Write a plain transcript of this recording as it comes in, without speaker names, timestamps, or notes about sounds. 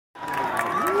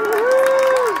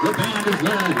The band is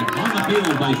led on the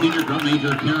field by senior drum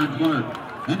major Karen Clark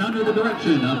and under the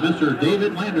direction of Mr.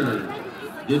 David Lander.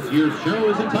 This year's show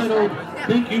is entitled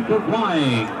Thank You for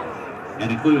Flying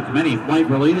and includes many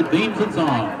flight-related themes and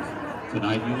songs.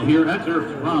 Tonight you will hear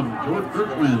excerpts from George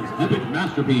Gershwin's epic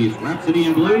masterpiece Rhapsody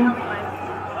in Blue.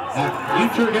 At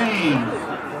Future Games,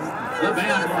 the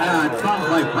band had songs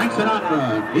like Frank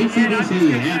Sinatra,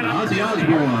 AC/DC, and Ozzy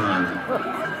Osbourne.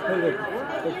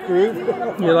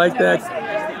 You like that?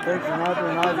 Frank Sinatra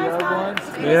and Ozzy Osbourne?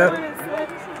 Yeah.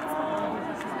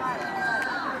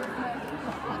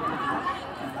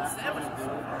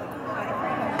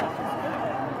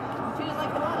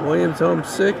 William's home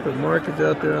sick, but Mark is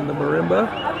out there on the marimba.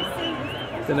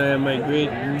 Then I have my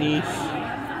great niece,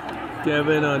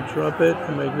 Devin, on trumpet,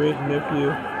 and my great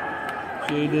nephew,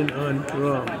 Jaden, on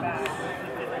drums.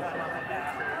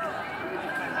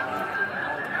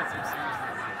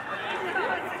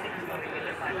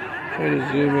 Trying to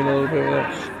zoom in a little bit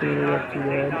without screwing it up too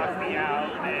bad.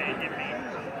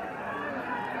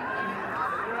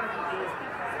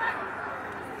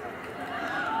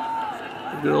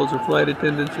 The girls are flight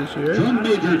attendants this year. Drum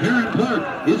Major Karen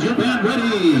Clark, is your band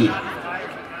ready?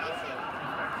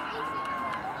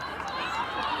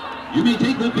 You may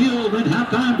take the field in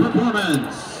halftime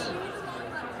performance.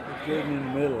 Getting in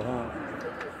the middle, huh?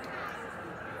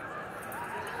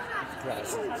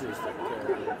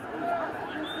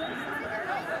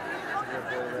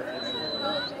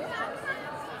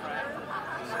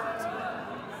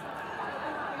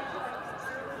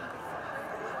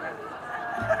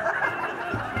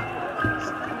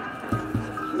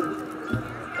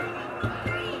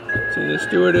 See, the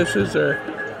stewardesses are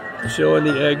showing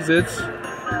the exits.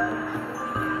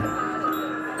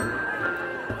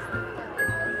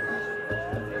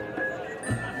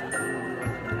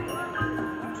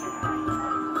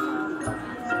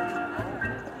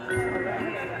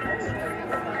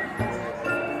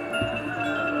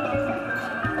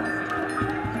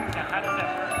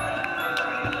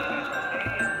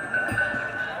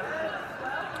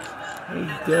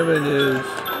 Devin is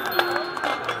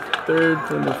third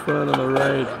from the front on the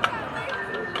right.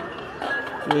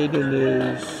 Jaden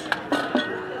is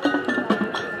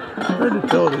hard to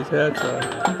tell what his hats are.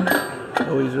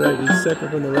 Oh, he's right. He's second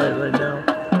from the right now.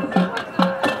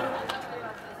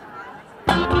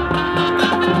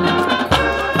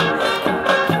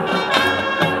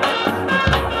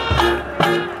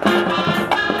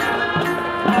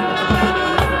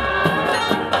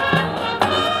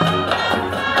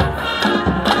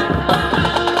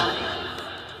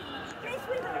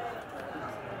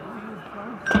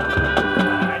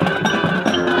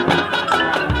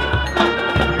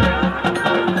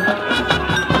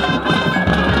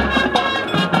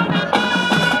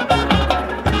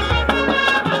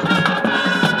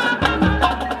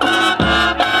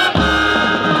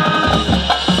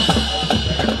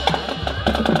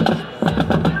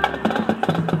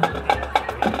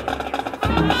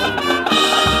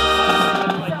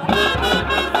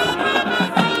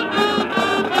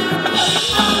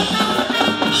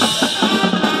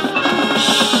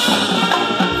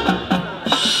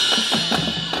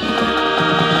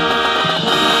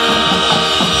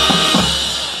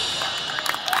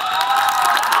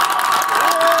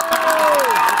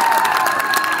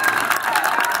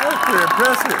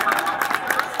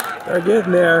 They're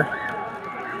getting there.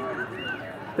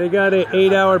 They got an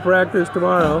 8-hour practice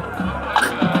tomorrow.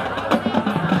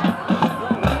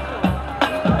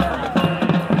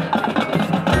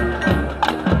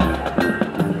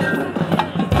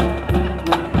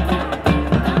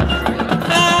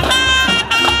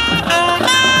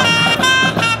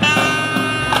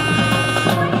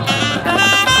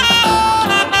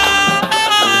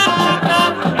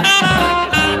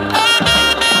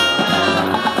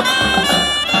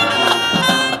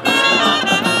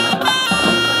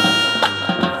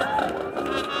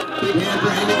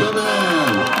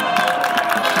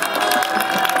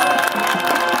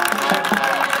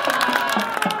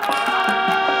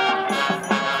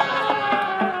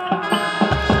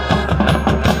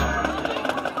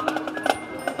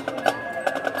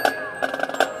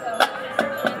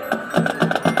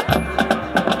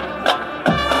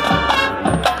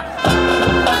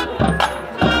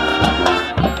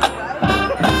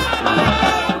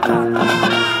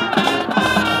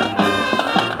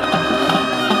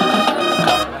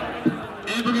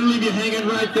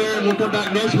 We'll come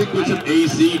back next week with some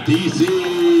AC/DC.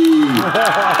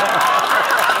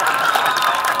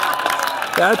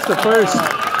 That's the first.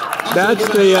 That's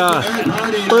the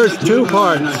first two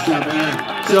parts.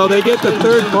 So they get the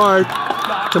third part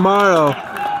tomorrow,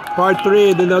 part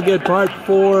 3, and then they'll get part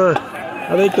 4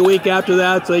 I think the week after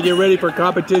that, so they get ready for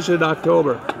competition in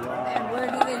October. And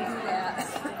where do they do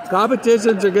that?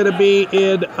 Competitions are going to be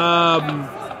in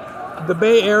the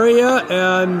Bay Area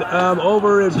and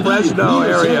over in Fresno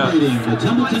area. The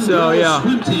Templeton So, yeah.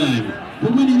 swim team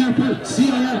for winning their first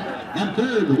CIF and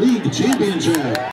third league championship.